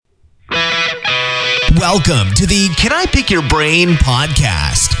Welcome to the Can I Pick Your Brain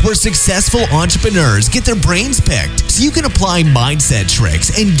podcast, where successful entrepreneurs get their brains picked so you can apply mindset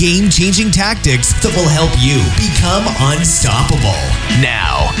tricks and game-changing tactics that will help you become unstoppable.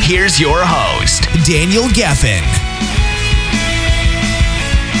 Now, here's your host, Daniel Geffen.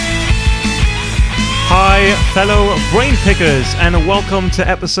 Hi, fellow brain pickers, and welcome to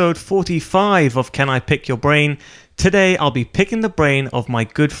episode 45 of Can I Pick Your Brain? Today, I'll be picking the brain of my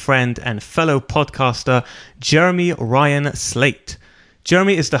good friend and fellow podcaster, Jeremy Ryan Slate.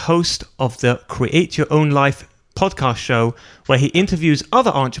 Jeremy is the host of the Create Your Own Life podcast show, where he interviews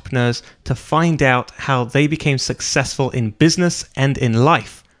other entrepreneurs to find out how they became successful in business and in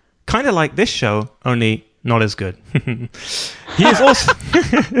life. Kind of like this show, only not as good. He is also...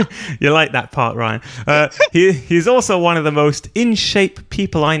 You like that part, Ryan. He's also one of the most in-shape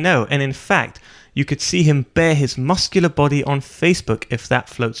people I know, and in fact, you could see him bare his muscular body on Facebook if that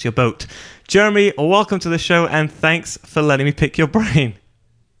floats your boat. Jeremy, welcome to the show, and thanks for letting me pick your brain.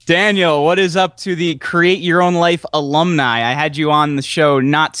 Daniel, what is up to the Create Your Own Life alumni? I had you on the show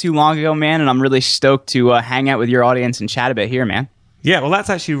not too long ago, man, and I'm really stoked to hang out with your audience and chat a bit here, man. Yeah, well, that's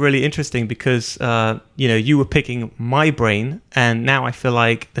actually really interesting because, you were picking my brain, and now I feel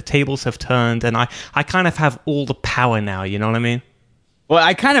like the tables have turned, and I kind of have all the power now, you know what I mean? Well,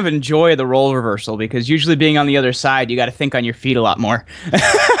 I kind of enjoy the role reversal because usually being on the other side, you got to think on your feet a lot more.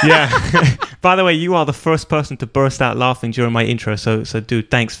 Yeah. By the way, you are the first person to burst out laughing during my intro, so dude,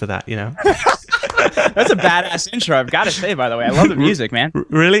 thanks for that, you know? That's a badass intro, I've got to say, by the way. I love the music, man.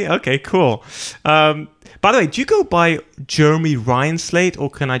 Really? Okay, cool. By the way, do you go by Jeremy Ryan Slate, or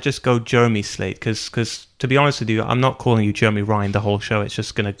can I just go Jeremy Slate? Because to be honest with you, I'm not calling you Jeremy Ryan the whole show. It's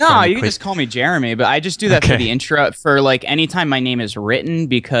just going to... No, you can just call me Jeremy, but I just do that for the intro, for like anytime my name is written,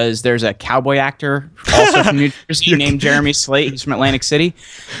 because there's a cowboy actor also from New Jersey named Jeremy Slate. He's from Atlantic City.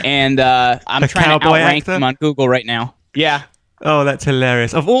 And I'm trying to outrank him on Google right now. Yeah. Oh, that's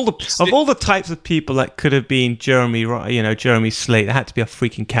hilarious. Of all the types of people that could have been Jeremy Slate, it had to be a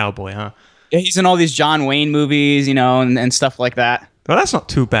freaking cowboy, huh? Yeah, he's in all these John Wayne movies, and stuff like that. Well, that's not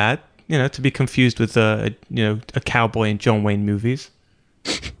too bad, to be confused with a cowboy in John Wayne movies.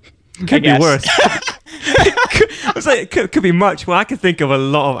 Could be worse. I was like, it could be much. Well, I can think of a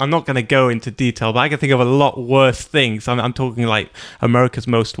lot of... I'm not going to go into detail, but I can think of a lot worse things. I'm talking like America's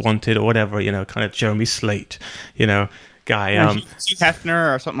Most Wanted or whatever, kind of Jeremy Slate, guy. Hugh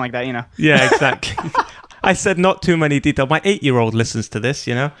Hefner or something like that, Yeah, exactly. I said not too many details. My 8-year-old listens to this,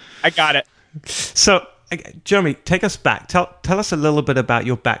 I got it. So, Jeremy, take us back. Tell us a little bit about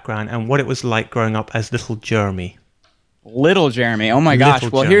your background and what it was like growing up as little Jeremy. Little Jeremy. Oh my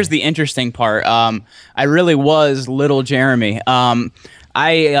gosh. Well, here's the interesting part. I really was little Jeremy.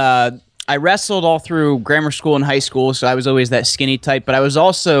 I wrestled all through grammar school and high school, so I was always that skinny type. But I was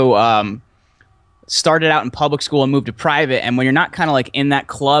also started out in public school and moved to private. And when you're not kind of like in that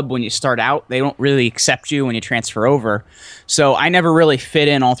club when you start out, they don't really accept you when you transfer over. So I never really fit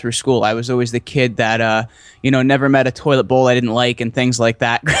in all through school. I was always the kid that never met a toilet bowl I didn't like and things like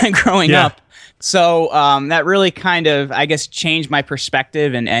that growing up. So that really kind of, I guess, changed my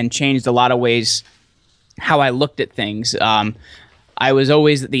perspective and changed a lot of ways how I looked at things. I was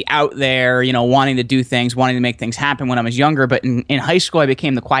always the out there, wanting to do things, wanting to make things happen when I was younger. But in high school, I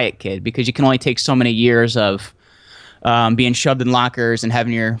became the quiet kid because you can only take so many years of being shoved in lockers and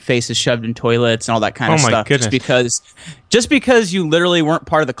having your faces shoved in toilets and all that kind of stuff. Goodness. Just because you literally weren't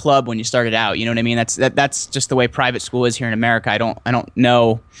part of the club when you started out. You know what I mean? That's just the way private school is here in America. I don't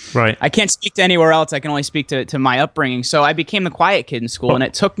know. Right. I can't speak to anywhere else. I can only speak to my upbringing. So I became the quiet kid in school, and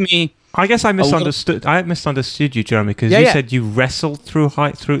it took me... I guess I misunderstood. I misunderstood you, Jeremy, because you said you wrestled through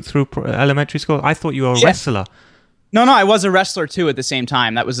elementary school. I thought you were a wrestler. No, I was a wrestler too at the same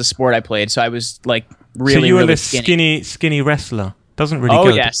time. That was the sport I played. So I was like really. So you were really the skinny wrestler. Doesn't really go.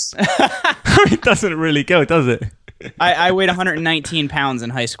 Oh yes. It doesn't really go, does it? I weighed 119 pounds in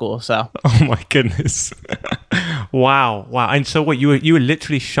high school. So. Oh my goodness! Wow. And so what? You were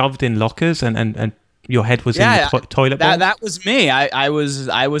literally shoved in lockers and your head was in the toilet bowl? That was me. I was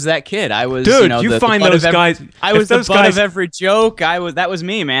that kid. I was. Dude, you find those guys. I was the butt of every joke. That was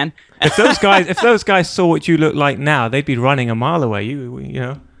me, man. If those guys saw what you look like now, they'd be running a mile away. You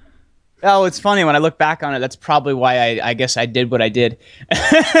know. Oh, it's funny when I look back on it. That's probably why I guess I did what I did.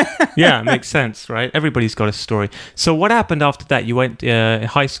 Yeah, it makes sense, right? Everybody's got a story. So what happened after that? You went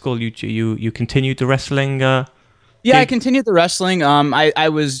high school. You continued the wrestling. Yeah, I continued the wrestling. I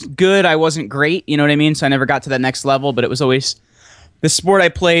was good. I wasn't great. You know what I mean? So I never got to that next level, but it was always the sport I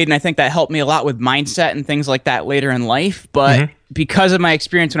played, and I think that helped me a lot with mindset and things like that later in life. But because of my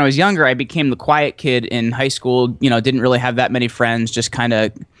experience when I was younger, I became the quiet kid in high school. Didn't really have that many friends. Just kind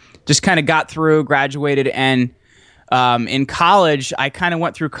of got through, graduated, and in college, I kind of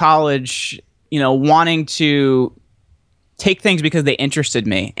went through college, wanting to take things because they interested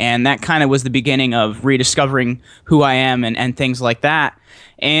me, and that kind of was the beginning of rediscovering who I am and things like that.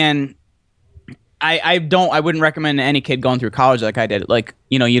 And I wouldn't recommend any kid going through college like I did. Like,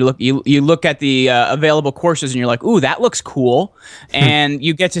 you look at the available courses and you're like, ooh, that looks cool. And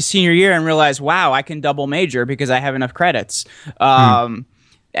you get to senior year and realize, wow, I can double major because I have enough credits. But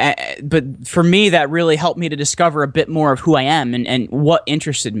for me, that really helped me to discover a bit more of who I am and what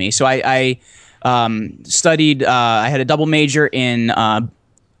interested me. So I studied, I had a double major in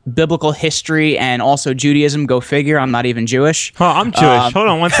biblical history and also Judaism. Go figure. I'm not even Jewish. Oh, I'm Jewish. Hold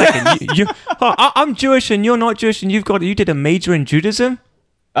on one second. I'm Jewish and you're not Jewish, and you did a major in Judaism?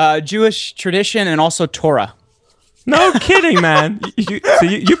 Jewish tradition and also Torah. No kidding, man.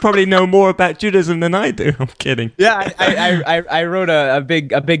 You probably know more about Judaism than I do. I'm kidding. Yeah, I wrote a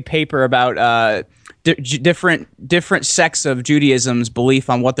big paper about different sects of Judaism's belief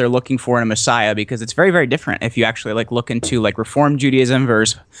on what they're looking for in a Messiah, because it's very, very different if you actually look into Reform Judaism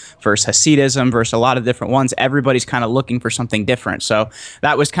versus Hasidism versus a lot of different ones. Everybody's kind of looking for something different. So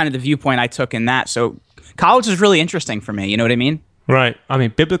that was kind of the viewpoint I took in that. So college was really interesting for me. You know what I mean? Right. I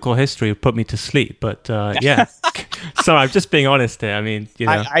mean, biblical history would put me to sleep, but yeah. So I'm just being honest here. I mean,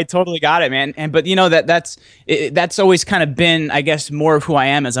 I totally got it, man. But that's always kind of been, I guess, more of who I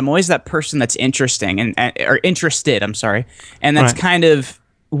am. Is I'm always that person that's interesting or interested. I'm sorry, and that's kind of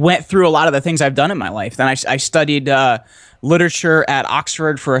went through a lot of the things I've done in my life. Then I studied literature at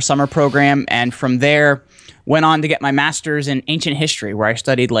Oxford for a summer program, and from there went on to get my master's in ancient history, where I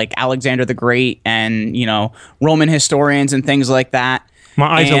studied Alexander the Great and Roman historians and things like that. My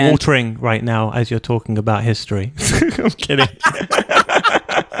eyes are watering right now as you're talking about history. I'm kidding.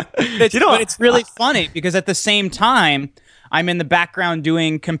 But it's really funny because at the same time, I'm in the background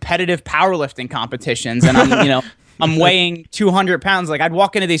doing competitive powerlifting competitions, and I'm weighing 200 pounds. I'd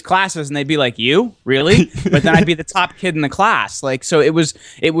walk into these classes and they'd be like, "You really?" But then I'd be the top kid in the class. So it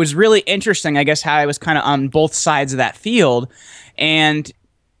was really interesting, I guess, how I was kind of on both sides of that field. And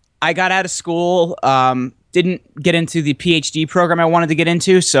I got out of school, didn't get into the PhD program I wanted to get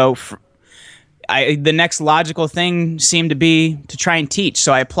into. So the next logical thing seemed to be to try and teach.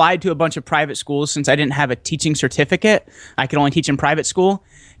 So I applied to a bunch of private schools since I didn't have a teaching certificate. I could only teach in private school.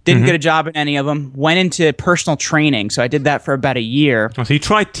 Didn't get a job in any of them. Went into personal training, so I did that for about a year. Oh, so you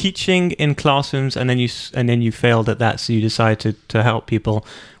tried teaching in classrooms, and then you failed at that. So you decided to help people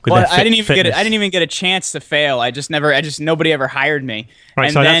with their I didn't even get a chance to fail. Nobody ever hired me. Right.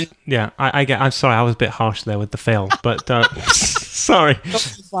 And so then, I'm sorry, I was a bit harsh there with the fail, but sorry.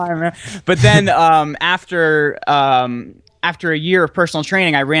 Fine, man. But then after a year of personal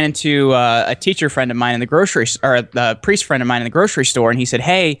training, I ran into a teacher friend of mine in the grocery, or a priest friend of mine in the grocery store, and he said,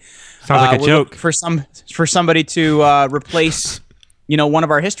 "Hey, sounds like a joke for somebody to replace, one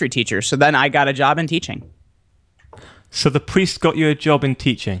of our history teachers." So then I got a job in teaching. So the priest got you a job in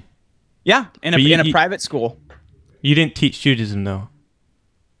teaching? Yeah, in a private school. You didn't teach Judaism, though.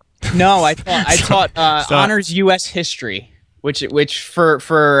 No, I taught honors U.S. history. Which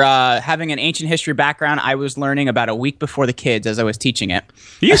for having an ancient history background, I was learning about a week before the kids as I was teaching it.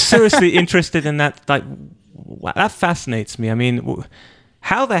 Are you seriously interested in that? That fascinates me. I mean,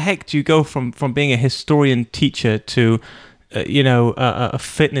 how the heck do you go from being a historian teacher to, a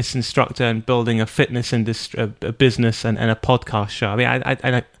fitness instructor and building a fitness industry, a business and a podcast show? I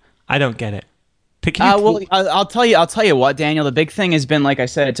mean, I don't get it. I'll tell you what, Daniel, the big thing has been, like I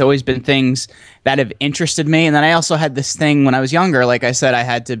said, it's always been things that have interested me. And then I also had this thing when I was younger, like I said, I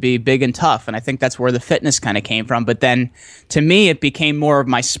had to be big and tough. And I think that's where the fitness kind of came from. But then to me, it became more of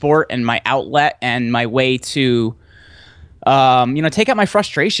my sport and my outlet and my way to, take out my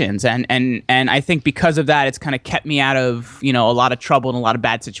frustrations. And I think because of that, it's kind of kept me out of, a lot of trouble and a lot of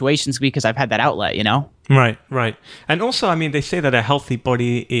bad situations because I've had that outlet, Right. And also, I mean, they say that a healthy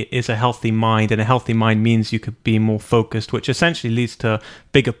body is a healthy mind, and a healthy mind means you could be more focused, which essentially leads to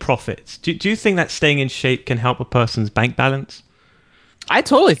bigger profits. Do you think that staying in shape can help a person's bank balance? I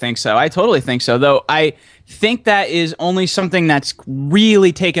totally think so. Though I think that is only something that's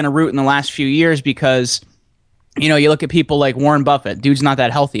really taken a root in the last few years because, you look at people like Warren Buffett. Dude's not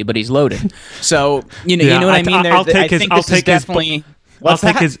that healthy, but he's loaded. So, you know what I mean? I'll take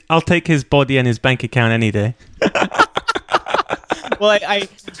his body and his bank account any day. Well, I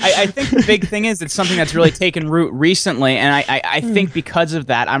think the big thing is it's something that's really taken root recently, and I think because of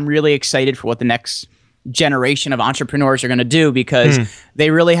that, I'm really excited for what the next generation of entrepreneurs are going to do, because they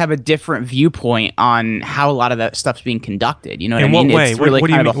really have a different viewpoint on how a lot of that stuff's being conducted. You know what I mean? In what way? It's really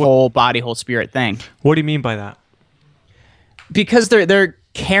what kind of a whole body, whole spirit thing. What do you mean by that? Because they're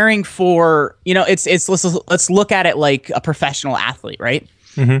caring for, let's look at it like a professional athlete, right?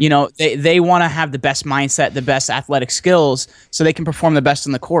 They want to have the best mindset, the best athletic skills, so they can perform the best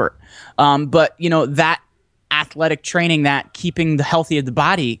on the court. But that athletic training, that keeping the healthy of the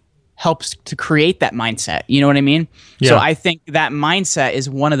body, helps to create that mindset. You know what I mean? Yeah. So I think that mindset is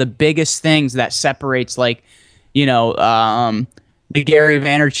one of the biggest things that separates, the Gary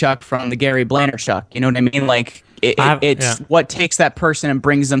Vaynerchuk from the Gary Blanchard. You know what I mean? It's what takes that person and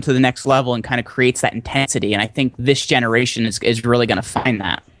brings them to the next level and kind of creates that intensity. And I think this generation is really going to find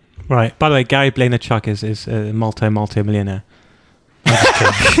that. Right. By the way, Gary Vaynerchuk is a multi-millionaire. I'm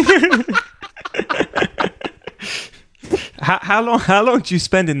just kidding. How long do you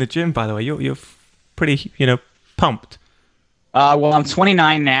spend in the gym, by the way? You're pretty, pumped. Well, I'm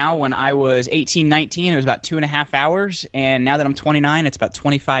 29 now. When I was 18, 19, it was about 2.5 hours. And now that I'm 29, it's about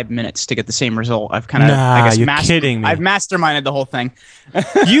 25 minutes to get the same result. I've kind of, you're kidding me. I've masterminded the whole thing.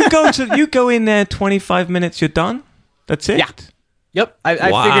 You go in there 25 minutes, you're done? That's it? Yeah. Yep. I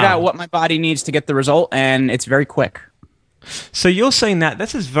figured out what my body needs to get the result, and it's very quick. So you're saying that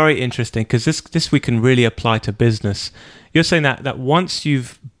this is very interesting, because this we can really apply to business. You're saying that once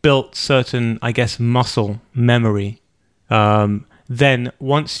you've built certain, I guess, muscle memory, then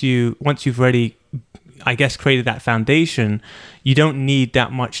once you've already, I guess, created that foundation, you don't need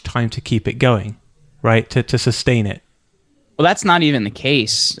that much time to keep it going, right? To sustain it. Well, that's not even the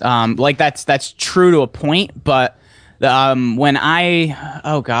case. That's true to a point, but when I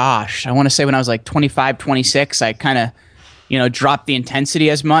want to say when I was like 25, 26, I kind of dropped the intensity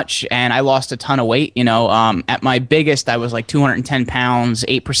as much, and I lost a ton of weight. At my biggest, I was like 210 pounds,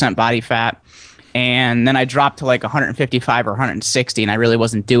 8% body fat. And then I dropped to like 155 or 160, and I really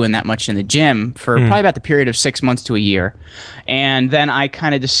wasn't doing that much in the gym for probably about the period of 6 months to a year. And then I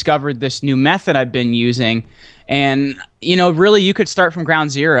kind of discovered this new method I've been using. And, really you could start from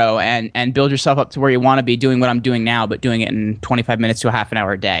ground zero and build yourself up to where you want to be doing what I'm doing now, but doing it in 25 minutes to a half an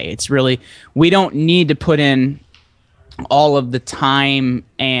hour a day. It's really, we don't need to put in all of the time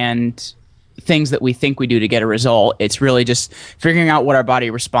and things that we think we do to get a result. It's really just figuring out what our body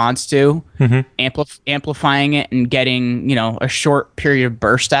responds to, amplifying it, and getting a short period of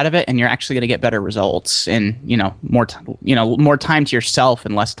burst out of it, and you're actually going to get better results and more time to yourself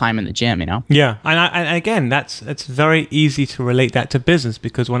and less time in the gym. Yeah, and again, that's very easy to relate that to business,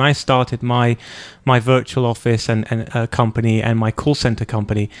 because when I started my virtual office and company and my call center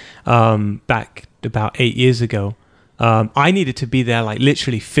company back about 8 years ago, I needed to be there like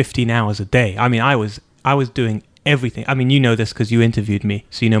literally 15 hours a day. I mean, I was doing everything. I mean, you know this because you interviewed me,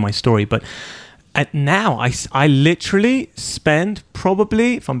 so you know my story. But now I literally spend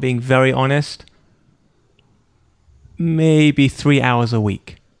probably, if I'm being very honest, maybe 3 hours a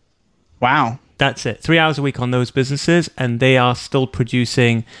week. Wow. That's it. 3 hours a week on those businesses, and they are still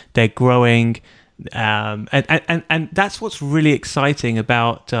producing. They're growing. And that's what's really exciting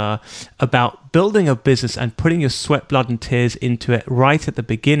about building a business and putting your sweat, blood, and tears into it right at the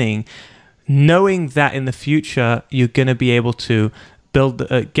beginning, knowing that in the future you're going to be able to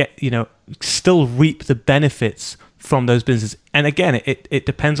still reap the benefits from those businesses. And again, it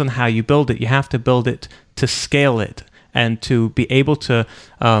depends on how you build it. You have to build it to scale it and to be able to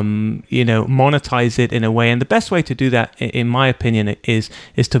monetize it in a way. And the best way to do that, in my opinion, is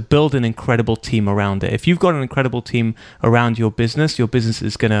to build an incredible team around it. If you've got an incredible team around your business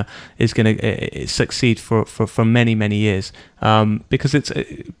is gonna succeed for many, many years, because it's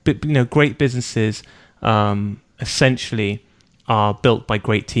great businesses essentially are built by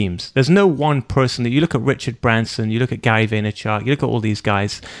great teams. There's no one person. That you look at Richard Branson, you look at Gary Vaynerchuk, you look at all these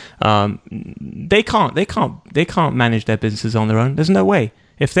guys. They can't manage their businesses on their own. There's no way.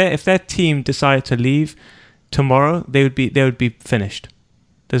 If their team decided to leave tomorrow, they would be finished.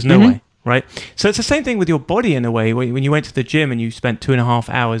 There's no way, right? So it's the same thing with your body in a way. When you went to the gym and you spent 2.5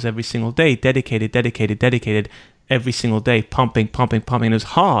 hours every single day, dedicated every single day, pumping. It was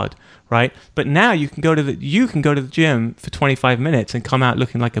hard. Right, but now you can go to the gym for 25 minutes and come out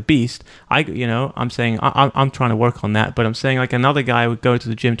looking like a beast. I'm saying I'm trying to work on that, but I'm saying like another guy would go to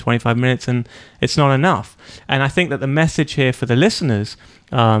the gym 25 minutes and it's not enough. And I think that the message here for the listeners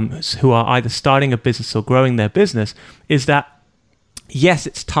who are either starting a business or growing their business is that yes,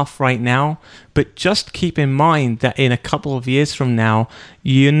 it's tough right now, but just keep in mind that in a couple of years from now,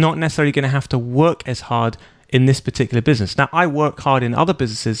 you're not necessarily going to have to work as hard in this particular business. Now, I work hard in other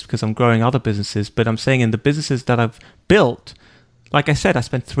businesses because I'm growing other businesses, but I'm saying in the businesses that I've built, like I said, I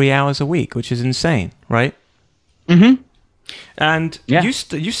spent 3 hours a week, which is insane, right? Mm-hmm. And you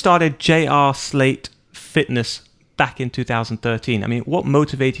started JR Slate Fitness back in 2013. I mean, what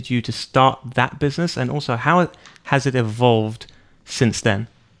motivated you to start that business, and also how has it evolved since then?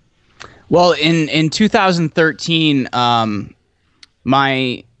 Well, in 2013,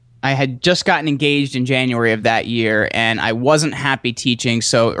 I had just gotten engaged in January of that year, and I wasn't happy teaching.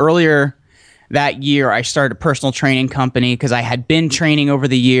 So earlier that year, I started a personal training company because I had been training over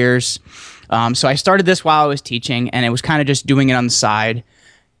the years. So I started this while I was teaching, and it was kind of just doing it on the side.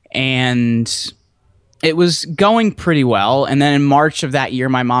 And it was going pretty well. And then in March of that year,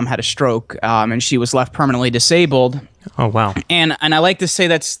 my mom had a stroke, and she was left permanently disabled. Oh, wow. And I like to say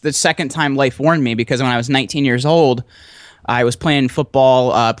that's the second time life warned me, because when I was 19 years old, I was playing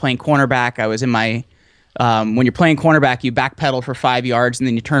football, playing cornerback. I was in my when you're playing cornerback, you backpedal for 5 yards, and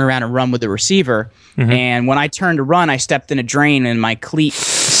then you turn around and run with the receiver. Mm-hmm. And when I turned to run, I stepped in a drain, and my cleat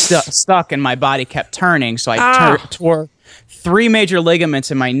stuck, and my body kept turning. So I tore 3 major ligaments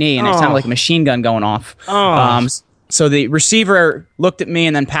in my knee, and it sounded like a machine gun going off. So the receiver looked at me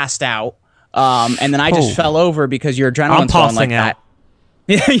and then passed out. And then I just fell over because your adrenaline's going like that.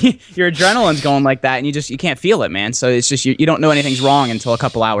 Your adrenaline's going like that, and you can't feel it, man. So it's just you don't know anything's wrong until a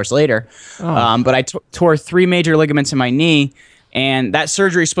couple hours later. But I tore 3 major ligaments in my knee, and that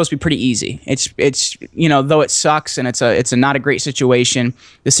surgery is supposed to be pretty easy. It's though it sucks and it's a not a great situation.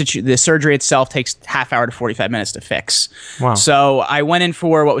 The surgery itself takes half hour to 45 minutes to fix. Wow. So I went in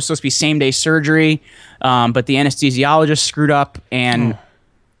for what was supposed to be same-day surgery, but the anesthesiologist screwed up and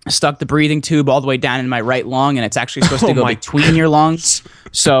stuck the breathing tube all the way down in my right lung, and it's actually supposed to go between your lungs.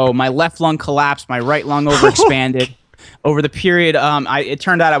 So my left lung collapsed, my right lung overexpanded. Over the period, it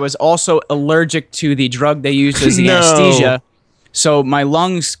turned out I was also allergic to the drug they used as the anesthesia. So my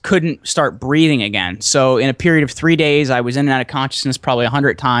lungs couldn't start breathing again. So in a period of 3 days, I was in and out of consciousness probably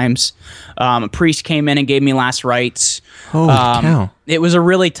 100 times. A priest came in and gave me last rites. Holy cow. It was a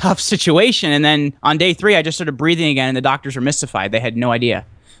really tough situation. And then on day 3, I just started breathing again, and the doctors were mystified. They had no idea.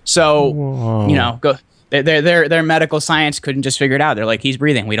 So, their medical science couldn't just figure it out. They're like, he's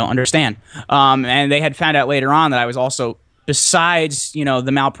breathing. We don't understand. And they had found out later on that I was also, besides,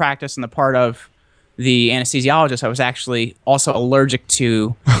 the malpractice on the part of the anesthesiologist, I was actually also allergic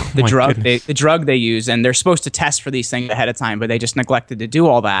to the drug they use. And they're supposed to test for these things ahead of time, but they just neglected to do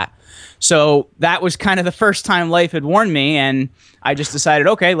all that. So that was kind of the first time life had warned me, and I just decided,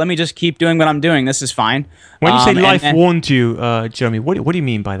 okay, let me just keep doing what I'm doing. This is fine. When you say life warned you, Jeremy, what do you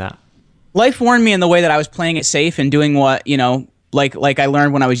mean by that? Life warned me in the way that I was playing it safe and doing what, like I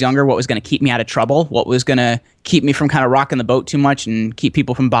learned when I was younger, what was going to keep me out of trouble, what was going to keep me from kind of rocking the boat too much and keep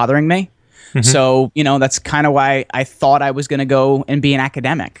people from bothering me. Mm-hmm. So, that's kind of why I thought I was going to go and be an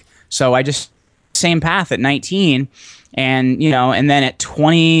academic. So I just, same path at 19, and, and then at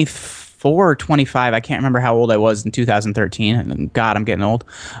 24 or 25, I can't remember how old I was in 2013. God, I'm getting old.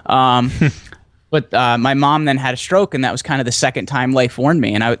 But my mom then had a stroke, and that was kind of the second time life warned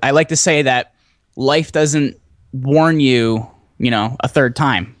me. And I like to say that life doesn't warn you, a third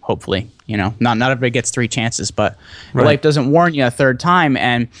time, hopefully. Not everybody gets 3 chances, but life doesn't warn you a third time.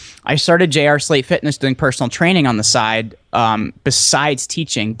 And I started JR Slate Fitness doing personal training on the side besides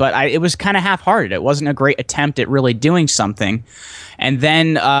teaching, but it was kind of half-hearted. It wasn't a great attempt at really doing something. And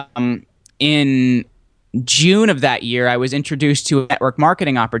then in June of that year, I was introduced to a network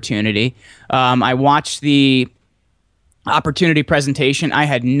marketing opportunity. I watched the opportunity presentation. I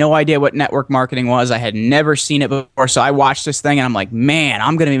had no idea what network marketing was. I had never seen it before. So I watched this thing, and I'm like, man,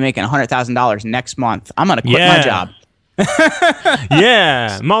 I'm going to be making $100,000 next month. I'm going to quit my job.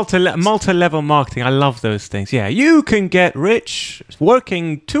 Yeah, multi-level marketing. I love those things. Yeah, you can get rich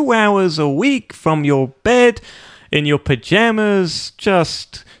working 2 hours a week from your bed in your pajamas.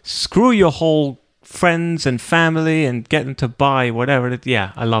 Just screw your whole friends and family and get them to buy whatever.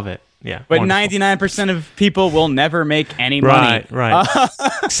 Yeah, I love it. Yeah, but 99% of people will never make any money. Right.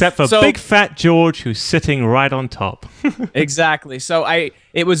 Except for Big Fat George, who's sitting right on top. Exactly. So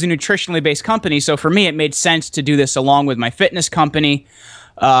it was a nutritionally based company. So for me, it made sense to do this along with my fitness company,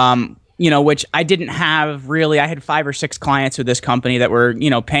 which I didn't have really. I had 5 or 6 clients with this company that were,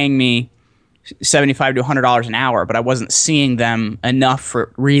 paying me $75 to $100 an hour, but I wasn't seeing them enough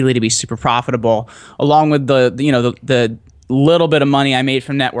for really to be super profitable. Along with the little bit of money I made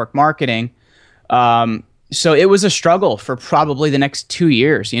from network marketing. So it was a struggle for probably the next 2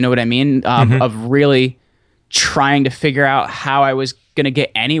 years, you know what I mean? Of really trying to figure out how I was going to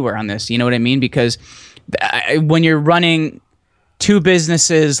get anywhere on this, you know what I mean? Because when you're running 2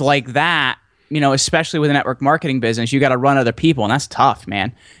 businesses like that, especially with a network marketing business, you got to run other people, and that's tough,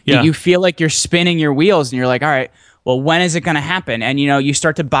 man. Yeah. You feel like you're spinning your wheels, and you're like, all right, well, when is it going to happen? And, you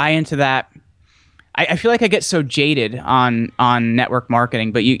start to buy into that. I feel like I get so jaded on network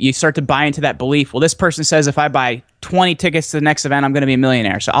marketing, but you start to buy into that belief. Well, this person says if I buy 20 tickets to the next event, I'm going to be a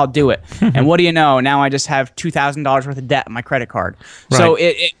millionaire, so I'll do it. And what do you know? Now I just have $2,000 worth of debt on my credit card. Right. So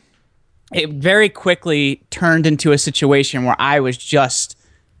it very quickly turned into a situation where I was just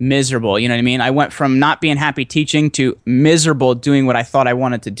miserable. You know what I mean? I went from not being happy teaching to miserable doing what I thought I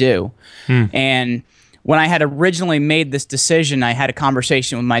wanted to do. And when I had originally made this decision, I had a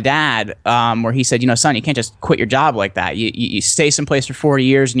conversation with my dad where he said, son, you can't just quit your job like that. You stay someplace for 40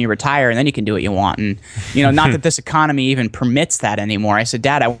 years and you retire, and then you can do what you want. And, not that this economy even permits that anymore. I said,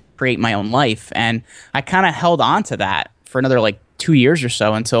 Dad, I want to create my own life. And I kind of held on to that for another 2 years or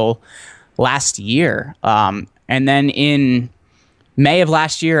so until last year. And then in May of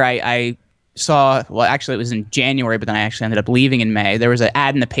last year, I saw, well, actually it was in January, but then I actually ended up leaving in May. There was an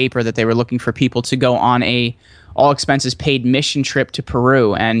ad in the paper that they were looking for people to go on a all expenses paid mission trip to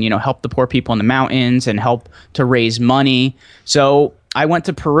Peru and, help the poor people in the mountains and help to raise money. So I went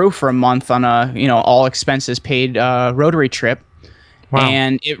to Peru for a month on a, all expenses paid Rotary trip. Wow.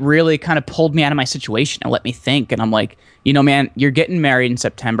 And it really kind of pulled me out of my situation and let me think. And I'm like, man, you're getting married in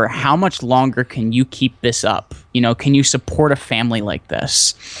September. How much longer can you keep this up? Can you support a family like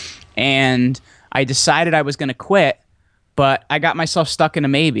this? And I decided I was going to quit, but I got myself stuck in a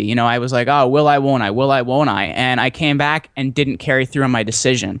maybe. I was like, oh, will I, won't I? Will I, won't I? And I came back and didn't carry through on my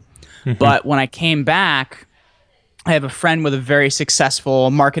decision. But when I came back, I have a friend with a very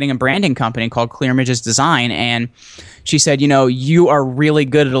successful marketing and branding company called Clear Images Design. And she said, you are really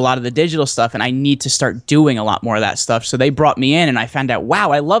good at a lot of the digital stuff, and I need to start doing a lot more of that stuff. So they brought me in, and I found out,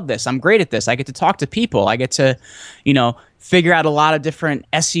 wow, I love this. I'm great at this. I get to talk to people. I get to, figure out a lot of different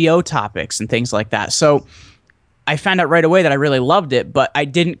SEO topics and things like that. So I found out right away that I really loved it, but I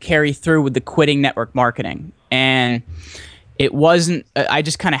didn't carry through with the quitting network marketing. And it wasn't, I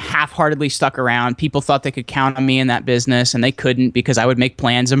just kind of half-heartedly stuck around. People thought they could count on me in that business, and they couldn't, because I would make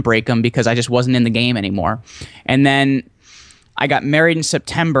plans and break them because I just wasn't in the game anymore. And then I got married in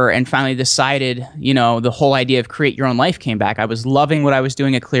September and finally decided, the whole idea of create your own life came back. I was loving what I was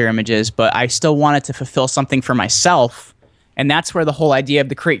doing at Clear Images, but I still wanted to fulfill something for myself. And that's where the whole idea of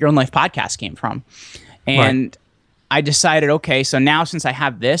the Create Your Own Life podcast came from. And right. I decided, okay, so now since I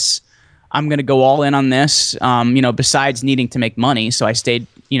have this, I'm going to go all in on this, besides needing to make money. So I stayed,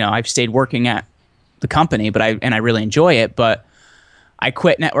 I've stayed working at the company, but I really enjoy it. But I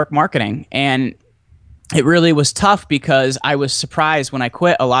quit network marketing, and it really was tough because I was surprised when I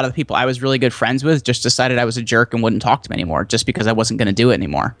quit. A lot of the people I was really good friends with just decided I was a jerk and wouldn't talk to me anymore just because I wasn't going to do it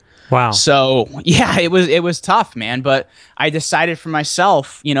anymore. Wow. So yeah, it was tough, man. But I decided for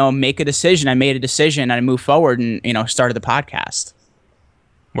myself, make a decision. I made a decision and I moved forward and, started the podcast.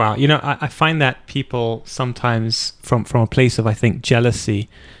 Wow. I find that people sometimes from a place of, I think, jealousy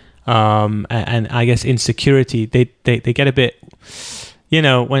and I guess insecurity, they get a bit,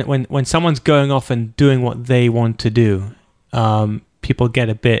 when someone's going off and doing what they want to do, people get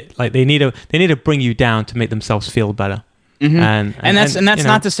a bit like they need to bring you down to make themselves feel better. Mm-hmm. And that's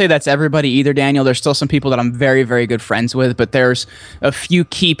not to say that's everybody either, Daniel. There's still some people that I'm very, very good friends with, but there's a few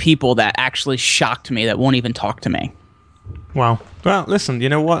key people that actually shocked me that won't even talk to me. Wow. Well, listen, you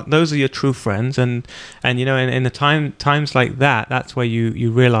know what? Those are your true friends, and in the times like that, that's where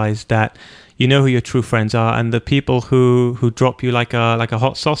you realize that you know who your true friends are, and the people who drop you like a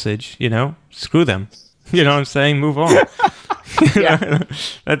hot sausage, screw them. You know what I'm saying? Move on.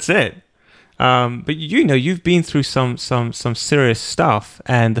 That's it. But you've been through some serious stuff,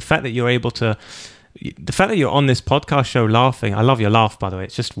 and the fact that you're on this podcast show laughing, I love your laugh, by the way.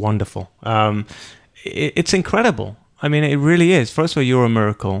 It's just wonderful. It's incredible. I mean, it really is. First of all, you're a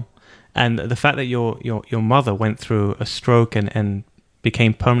miracle, and the fact that your mother went through a stroke and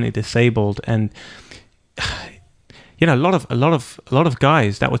became permanently disabled, and a lot of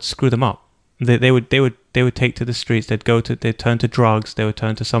guys that would screw them up. They would take to the streets. They'd turn to drugs. They would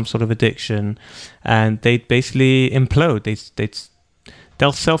turn to some sort of addiction, and they'd basically implode.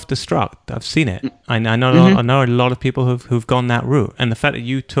 They'll self-destruct. I've seen it. I know. Mm-hmm. I know a lot of people who've gone that route. And the fact that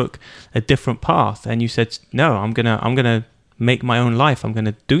you took a different path and you said, "No, I'm gonna make my own life. I'm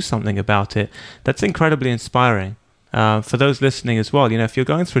gonna do something about it." That's incredibly inspiring for those listening as well. If you're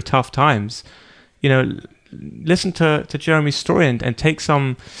going through tough times, listen to Jeremy's story and take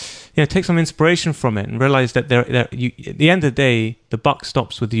some inspiration from it, and realize that at the end of the day, the buck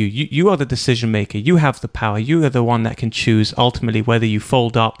stops with you. You are the decision maker. You have the power. You are the one that can choose ultimately whether you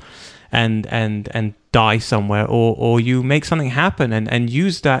fold up and die somewhere, or you make something happen and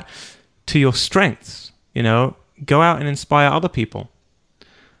use that to your strengths. Go out and inspire other people.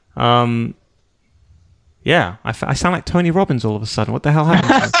 Yeah, I sound like Tony Robbins all of a sudden. What the hell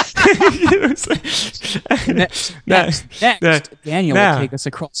happened? Next, Daniel will take us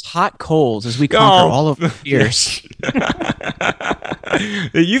across hot coals as we conquer all of the fears.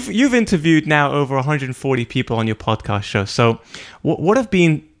 You've interviewed now over 140 people on your podcast show. So what have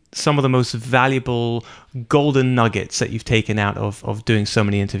been some of the most valuable golden nuggets that you've taken out of doing so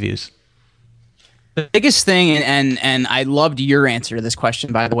many interviews? The biggest thing, and I loved your answer to this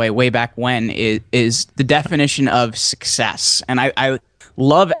question, by the way, way back when, is the definition of success. And I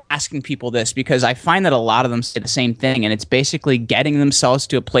love asking people this because I find that a lot of them say the same thing, and it's basically getting themselves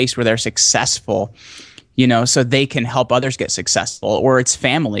to a place where they're successful, so they can help others get successful, or it's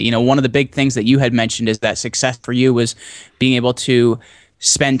family. One of the big things that you had mentioned is that success for you was being able to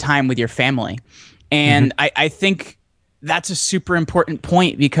spend time with your family. And I think that's a super important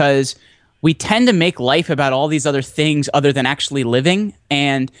point because we tend to make life about all these other things other than actually living.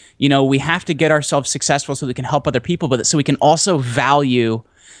 And, we have to get ourselves successful so we can help other people, but so we can also value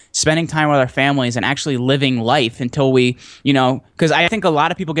spending time with our families and actually living life until we, because I think a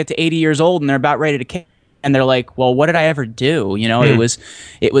lot of people get to 80 years old and they're about ready to kick. And they're like, well, what did I ever do?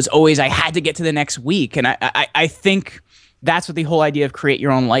 It was always, I had to get to the next week. And I think that's what the whole idea of create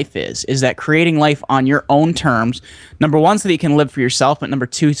your own life is that creating life on your own terms, number one, so that you can live for yourself, but number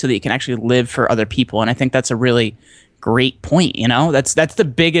two, so that you can actually live for other people. And I think that's a really great point. That's the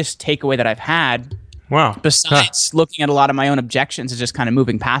biggest takeaway that I've had. Wow. Besides looking at a lot of my own objections and just kind of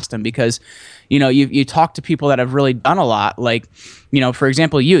moving past them because, you talk to people that have really done a lot. Like, for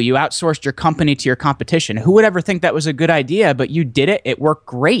example, you outsourced your company to your competition. Who would ever think that was a good idea? But you did it. It worked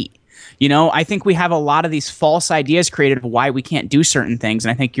great. I think we have a lot of these false ideas created of why we can't do certain things.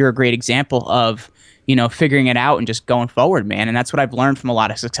 And I think you're a great example of, figuring it out and just going forward, man. And that's what I've learned from a lot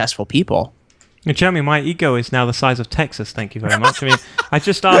of successful people. Jeremy, my ego is now the size of Texas. Thank you very much. I mean, I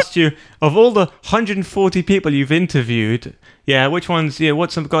just asked you, of all the 140 people you've interviewed, which ones,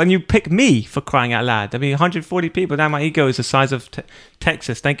 what's some, and you pick me for crying out loud. I mean, 140 people, now my ego is the size of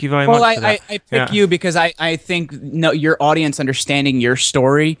Texas. Thank you very much for that. I pick you because I think your audience understanding your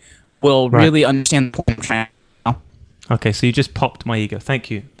story will really understand the point I'm trying to. Okay, so you just popped my ego.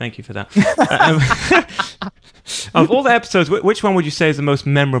 Thank you for that. Of all the episodes, which one would you say is the most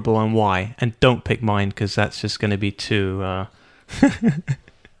memorable and why? And don't pick mine because that's just going to be too...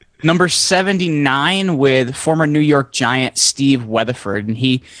 Number 79 with former New York Giant Steve Weatherford. And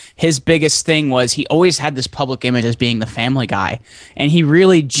his biggest thing was he always had this public image as being the family guy. And he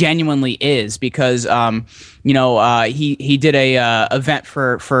really genuinely is because, he did a event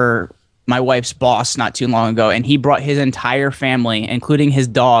for my wife's boss not too long ago. And he brought his entire family, including his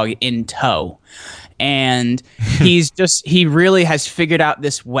dog, in tow. And he really has figured out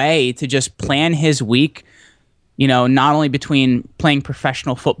this way to just plan his week, not only between playing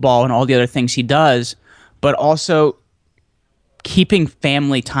professional football and all the other things he does, but also keeping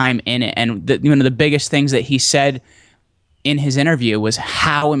family time in it. And one of the biggest things that he said in his interview was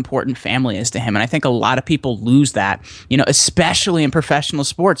how important family is to him. And I think a lot of people lose that, especially in professional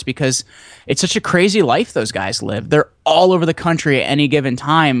sports because it's such a crazy life those guys live. They're all over the country at any given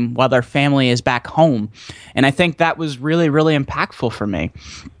time while their family is back home. And I think that was really, really impactful for me.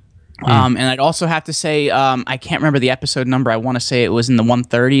 And I'd also have to say, I can't remember the episode number. I want to say it was in the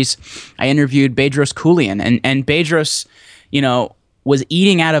 130s. I interviewed Bedros Keuilian, and Bedros, was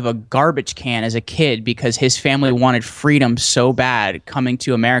eating out of a garbage can as a kid because his family wanted freedom so bad coming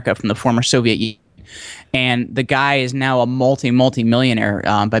to America from the former Soviet Union. And the guy is now a multi-millionaire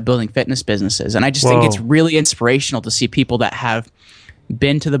by building fitness businesses. And I just think it's really inspirational to see people that have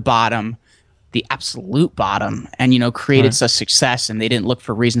been to the bottom, the absolute bottom, and created such success, and they didn't look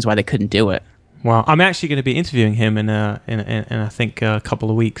for reasons why they couldn't do it. Wow, I'm actually going to be interviewing him in I think a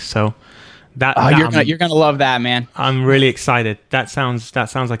couple of weeks. So you're gonna love that, man. I'm really excited. That sounds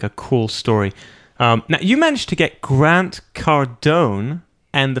like a cool story. Now you managed to get Grant Cardone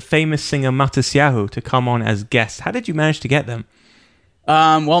and the famous singer Matisyahu to come on as guests. How did you manage to get them?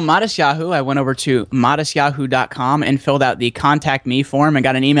 Well, Matisyahu, I went over to matisyahu.com and filled out the contact me form and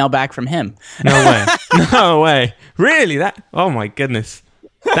got an email back from him. No way. No way. Really? Oh my goodness.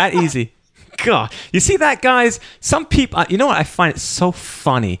 That easy. God. You see that, guys? Some people, you know what? I find it so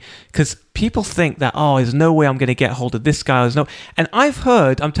funny because people think that, there's no way I'm going to get hold of this guy. And I've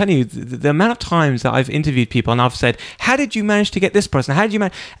heard, I'm telling you, the amount of times that I've interviewed people and I've said, how did you manage to get this person? How did you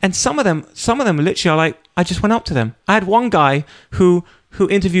manage? And some of them literally are like, I just went up to them. I had one guy who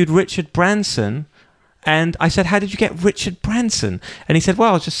interviewed Richard Branson, and I said, how did you get Richard Branson? And he said, well,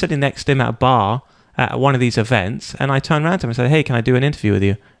 I was just sitting next to him at a bar at one of these events, and I turned around to him and said, hey, can I do an interview with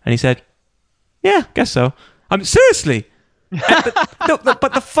you? And he said, yeah, guess so. Seriously.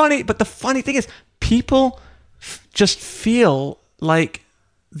 But the funny thing is, people just feel like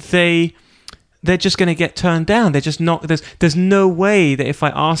they're just going to get turned down. They're just not. There's no way that if I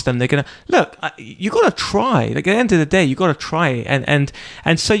ask them, they're going to look. You got to try. Like, at the end of the day, you got to try, and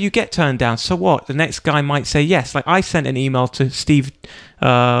so you get turned down. So what? The next guy might say yes. Like, I sent an email to Steve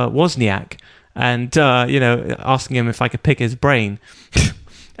Wozniak, and asking him if I could pick his brain,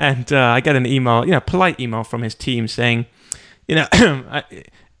 and I get an email, polite email from his team saying,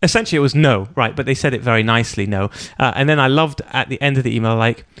 essentially it was no, right? But they said it very nicely, no. And then I loved at the end of the email,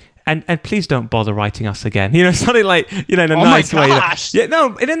 like, and please don't bother writing us again. Something like, in a nice way.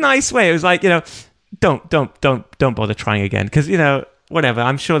 In a nice way. It was like, don't bother trying again. Because, whatever.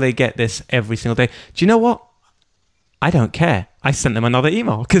 I'm sure they get this every single day. Do you know what? I don't care. I sent them another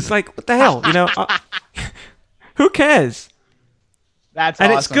email. Because, like, what the hell? Who cares? That's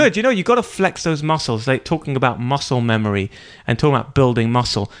and awesome. It's good. You got to flex those muscles. Like, talking about muscle memory and talking about building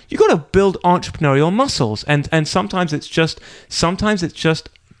muscle. You got to build entrepreneurial muscles. And sometimes it's just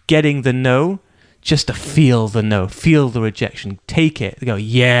getting the no, just to feel the no, feel the rejection, take it. Go,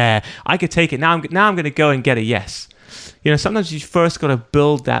 yeah, I could take it. Now I'm going to go and get a yes. Sometimes you first got to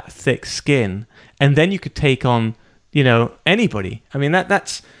build that thick skin, and then you could take on, anybody. I mean,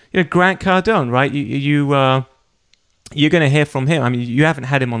 that's Grant Cardone, right? You're going to hear from him. I mean, you haven't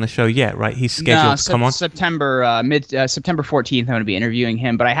had him on the show yet, right? He's scheduled to come on September 14th. I'm going to be interviewing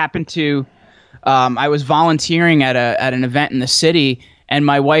him. But I happened to, I was volunteering at an event in the city. And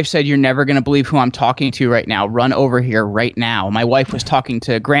my wife said, "You're never going to believe who I'm talking to right now. Run over here right now." My wife was talking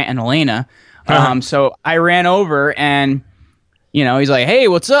to Grant and Elena. So I ran over and, he's like, "Hey,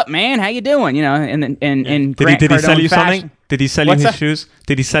 what's up, man? How you doing?" And did he sell you something? Did he sell you his shoes?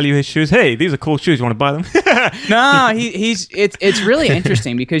 Did he sell you his shoes? Hey, these are cool shoes. You want to buy them? No, it's really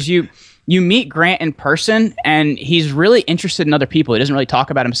interesting because you meet Grant in person, and he's really interested in other people. He doesn't really talk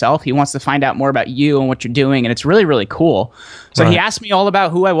about himself. He wants to find out more about you and what you're doing, and it's really, really cool. So He asked me all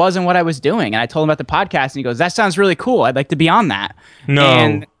about who I was and what I was doing, and I told him about the podcast, and he goes, "That sounds really cool. I'd like to be on that." No.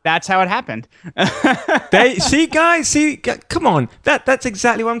 And that's how it happened. Come on. That's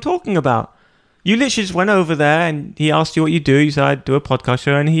exactly what I'm talking about. You literally just went over there, and he asked you what you do. You said, "I do a podcast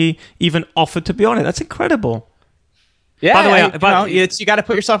show," and he even offered to be on it. That's incredible. Yeah, by the way, you got to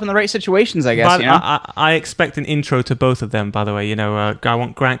put yourself in the right situations, I guess. I expect an intro to both of them. By the way, I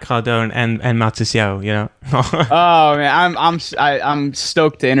want Grant Cardone and Matisyahu. Oh man, I'm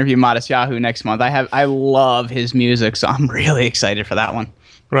stoked to interview Matisyahu next month. I love his music, so I'm really excited for that one.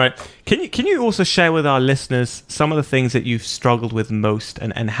 Right. Can you also share with our listeners some of the things that you've struggled with most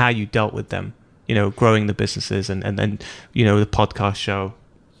and how you dealt with them? Growing the businesses and then the podcast show.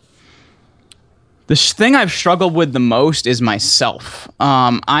 The thing I've struggled with the most is myself.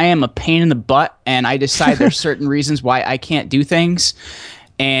 I am a pain in the butt, and I decide there's certain reasons why I can't do things.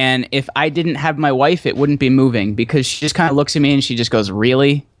 And if I didn't have my wife, it wouldn't be moving, because she just kind of looks at me and she just goes,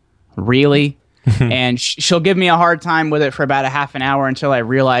 "Really? Really?" And she'll give me a hard time with it for about a half an hour until I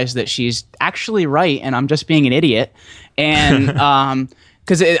realize that she's actually right and I'm just being an idiot. And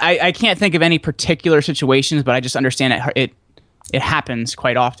because I can't think of any particular situations, but I just understand it happens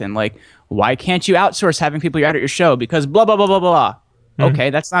quite often. Like, why can't you outsource having people out at your show? Because blah, blah, blah, blah, blah. Mm-hmm. Okay,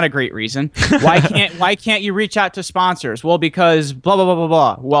 that's not a great reason. Why can't you reach out to sponsors? Well, because blah, blah, blah, blah,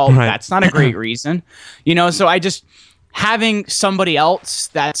 blah. Well, That's not a great reason. So I just, having somebody else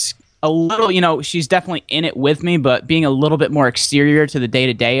that's a little, she's definitely in it with me, but being a little bit more exterior to the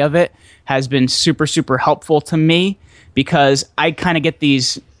day-to-day of it has been super, super helpful to me, because I kind of get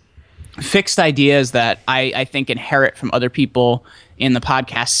these fixed ideas that I think inherit from other people in the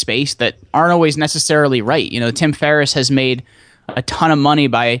podcast space that aren't always necessarily right. Tim Ferriss has made a ton of money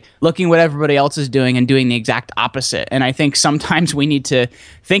by looking what everybody else is doing and doing the exact opposite. And I think sometimes we need to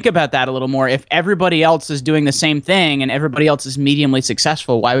think about that a little more. If everybody else is doing the same thing and everybody else is mediumly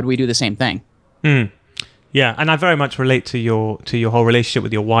successful, why would we do the same thing? Yeah, and I very much relate to your whole relationship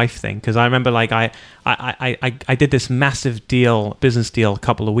with your wife thing, because I remember I did this massive business deal a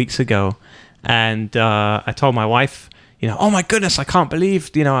couple of weeks ago, and I told my wife, "Oh my goodness, I can't believe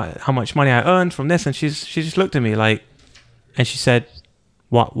how much money I earned from this," and she just looked at me like, and she said,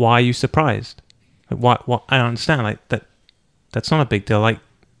 "What? Why are you surprised? What? I don't understand. Like that's not a big deal. Like,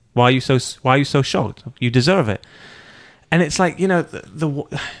 why are you so shocked? You deserve it." And it's like,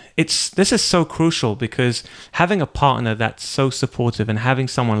 this is so crucial, because having a partner that's so supportive and having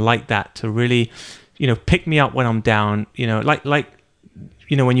someone like that to really, pick me up when I'm down, like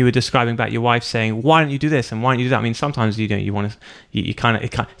when you were describing about your wife saying, "Why don't you do this and why don't you do that?" I mean, sometimes you want to,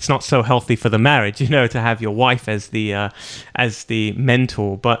 it's not so healthy for the marriage, to have your wife as the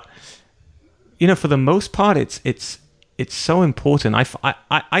mentor. But for the most part, it's it's so important.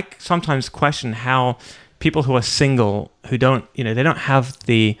 I sometimes question how people who are single, who don't, they don't have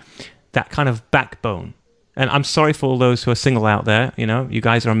that kind of backbone. And I'm sorry for all those who are single out there. You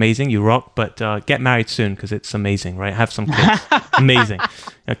guys are amazing. You rock. But get married soon, because it's amazing, right? Have some kids. Amazing.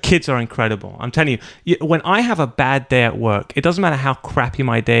 Kids are incredible. I'm telling you, when I have a bad day at work, it doesn't matter how crappy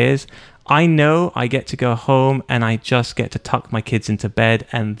my day is. I know I get to go home and I just get to tuck my kids into bed,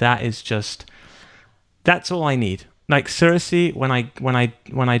 and that's all I need. Like, seriously, when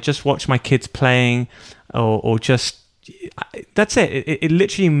I just watch my kids playing, or just, that's it. It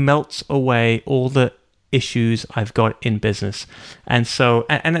literally melts away all the issues I've got in business. And so,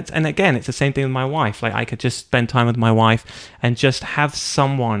 and again, it's the same thing with my wife. Like, I could just spend time with my wife and just have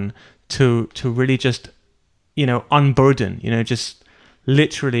someone to really just, unburden, just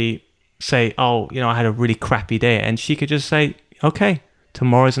literally say, oh, I had a really crappy day. And she could just say, okay,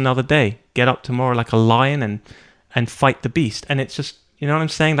 tomorrow's another day. Get up tomorrow like a lion and fight the beast. And it's just, you know what I'm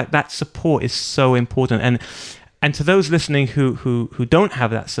saying? Like, that support is so important. And to those listening who don't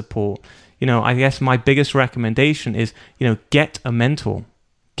have that support, I guess my biggest recommendation is, get a mentor.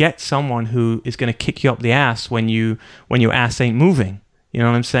 Get someone who is going to kick you up the ass when your ass ain't moving. You know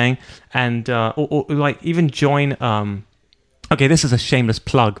what I'm saying? And or like, even join. Okay, this is a shameless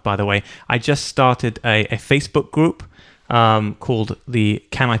plug, by the way. I just started a Facebook group called the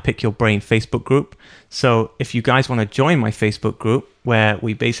Can I Pick Your Brain Facebook group. So if you guys want to join my Facebook group, where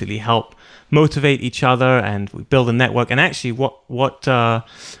we basically help motivate each other and we build a network. And actually, what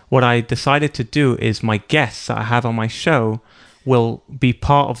I decided to do is, my guests that I have on my show will be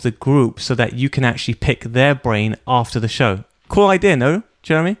part of the group, so that you can actually pick their brain after the show. Cool idea, no,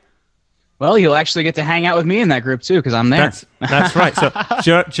 Jeremy? Well, you'll actually get to hang out with me in that group too, because I'm there. That's right.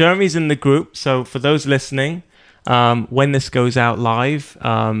 So Jeremy's in the group. So for those listening, when this goes out live,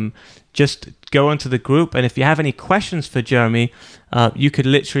 just go onto the group. And if you have any questions for Jeremy, you could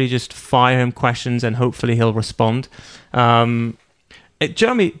literally just fire him questions and hopefully he'll respond.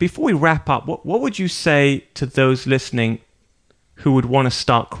 Jeremy, before we wrap up, what would you say to those listening who would want to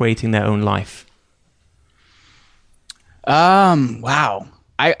start creating their own life? Wow.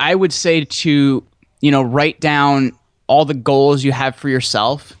 I would say to, write down all the goals you have for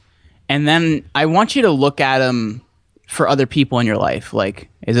yourself. And then I want you to look at them for other people in your life. Like,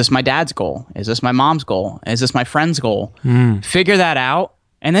 is this my dad's goal? Is this my mom's goal? Is this my friend's goal? Figure that out,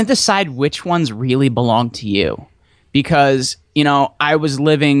 and then decide which ones really belong to you. Because, I was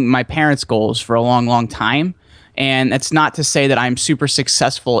living my parents' goals for a long, long time. And it's not to say that I'm super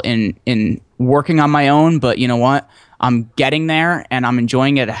successful in working on my own, but you know what? I'm getting there and I'm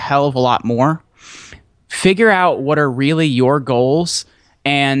enjoying it a hell of a lot more. Figure out what are really your goals,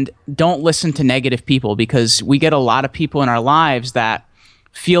 and don't listen to negative people, because we get a lot of people in our lives that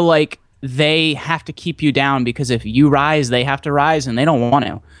feel like they have to keep you down, because if you rise, they have to rise, and they don't want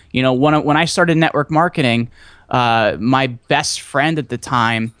to. When I started network marketing, my best friend at the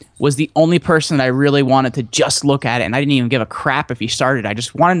time was the only person that I really wanted to just look at it, and I didn't even give a crap if he started. I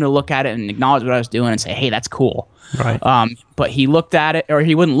just wanted him to look at it and acknowledge what I was doing and say, hey, that's cool. Right. But he looked at it, or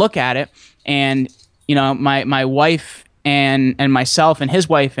he wouldn't look at it, and my wife and myself and his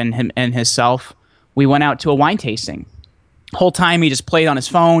wife and him and himself, we went out to a wine tasting. Whole time he just played on his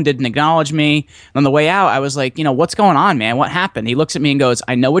phone, didn't acknowledge me. And on the way out, I was like, what's going on, man? What happened? He looks at me and goes,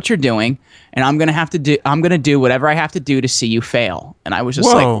 I know what you're doing, and I'm gonna do whatever I have to do to see you fail. And I was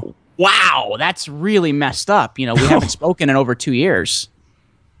just like, wow, that's really messed up. We haven't spoken in over 2 years.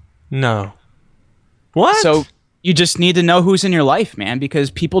 No. What? So you just need to know who's in your life, man, because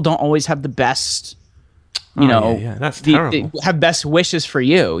people don't always have the best, that's terrible. Have best wishes for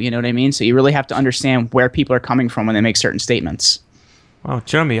you. You know what I mean? So you really have to understand where people are coming from when they make certain statements. Well,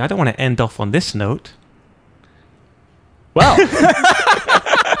 Jeremy, I don't want to end off on this note. Well,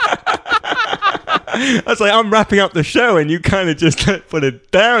 I was like, I'm wrapping up the show, and you kind of just put a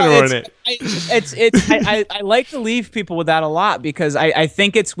downer on it. I like to leave people with that a lot, because I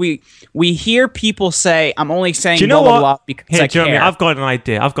think we hear people say, I'm only saying Do you know blah, what? blah, blah because Here, I Jeremy, care. I've got an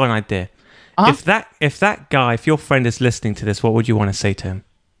idea. Uh-huh. If that guy, if your friend is listening to this, what would you want to say to him?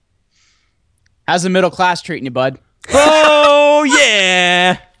 How's the middle class treating you, bud? Oh,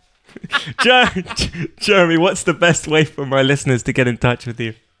 yeah! Jeremy, what's the best way for my listeners to get in touch with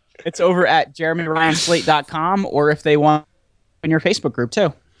you? It's over at jeremyryanslate.com, or if they want, in your Facebook group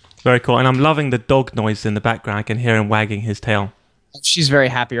too. Very cool. And I'm loving the dog noise in the background. I can hear him wagging his tail. She's very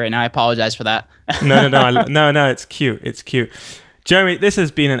happy right now. I apologize for that. No, it's cute. It's cute. Jeremy, this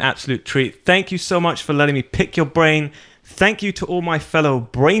has been an absolute treat. Thank you so much for letting me pick your brain. Thank you to all my fellow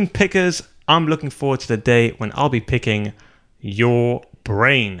brain pickers. I'm looking forward to the day when I'll be picking your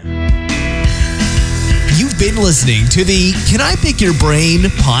brain. You've been listening to the Can I Pick Your Brain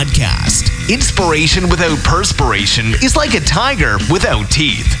podcast. Inspiration without perspiration is like a tiger without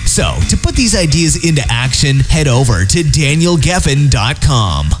teeth. So, to put these ideas into action, head over to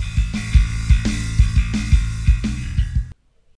danielgeffen.com.